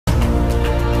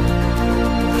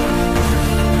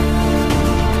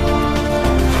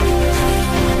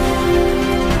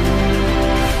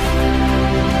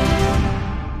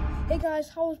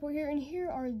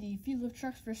Field of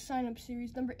Trucks for Sign Up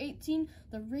Series number 18,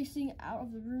 the Racing Out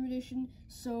of the Room edition.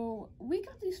 So we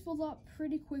got these filled up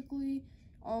pretty quickly.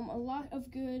 A lot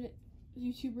of good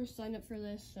YouTubers signed up for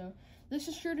this, so this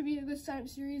is sure to be a good sign up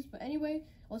series. But anyway,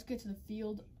 let's get to the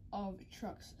Field of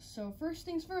Trucks. So first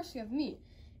things first, we have me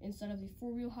inside of the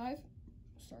 4-wheel Hive.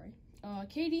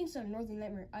 Katie inside of Northern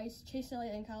Nightmare Ice, Chase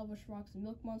Elliott and Kyle Busch rocks the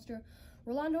Milk Monster,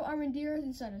 Rolando Armendariz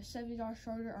inside of $70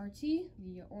 Charger RT,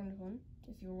 the orange one,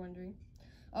 if you were wondering.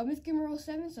 Myth Gamer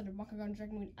 07 inside of Bakugan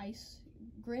Dragonwood Ice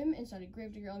Grim inside of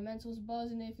Gravedigger Elementals,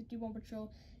 Buzz in A51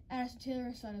 Patrol, Addison Taylor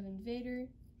inside of Invader,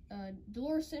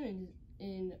 Dolores Simmons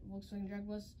in Volkswagen Drag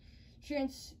Bus,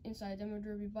 Chance inside of Demo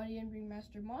Derby Buddy and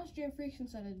Ringmaster, Moss Jam Freaks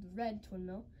inside of the Red Twin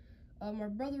Mill, my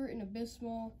brother in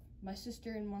Abysmal, my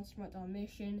sister in Monster Mutt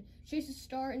Dalmatian, Chase's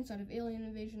Star inside of Alien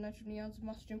Invasion, Nitro Neons,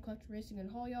 Monster Jam Collector Racing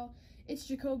and Haul Y'all, It's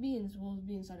Jacoby and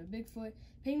Wolfsby inside of Bigfoot,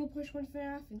 Pain will push one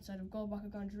FNAF inside of Gold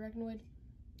Bakugan Dragonoid,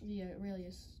 the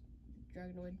Aurelius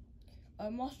Dragonoid,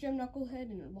 Moss Jam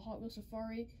Knucklehead in Hot Wheel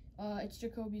Safari, It's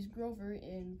Jacoby's Grover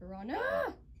in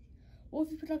Verona,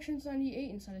 Wolfie Productions 98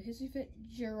 inside of Hissy Fit,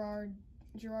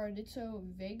 Gerardito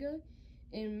Vega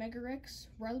in Mega Rex,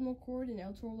 Riley McCord in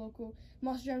El Toro Loco,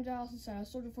 Moss Jam Dallas inside of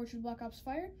Soldier Fortune Black Ops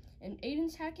Fire, and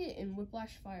Aiden's Hackett in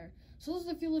Whiplash Fire. So those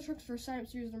are the Field of Trucks for Sign Up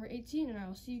Series number 18, and I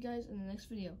will see you guys in the next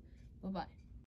video. Bye-bye.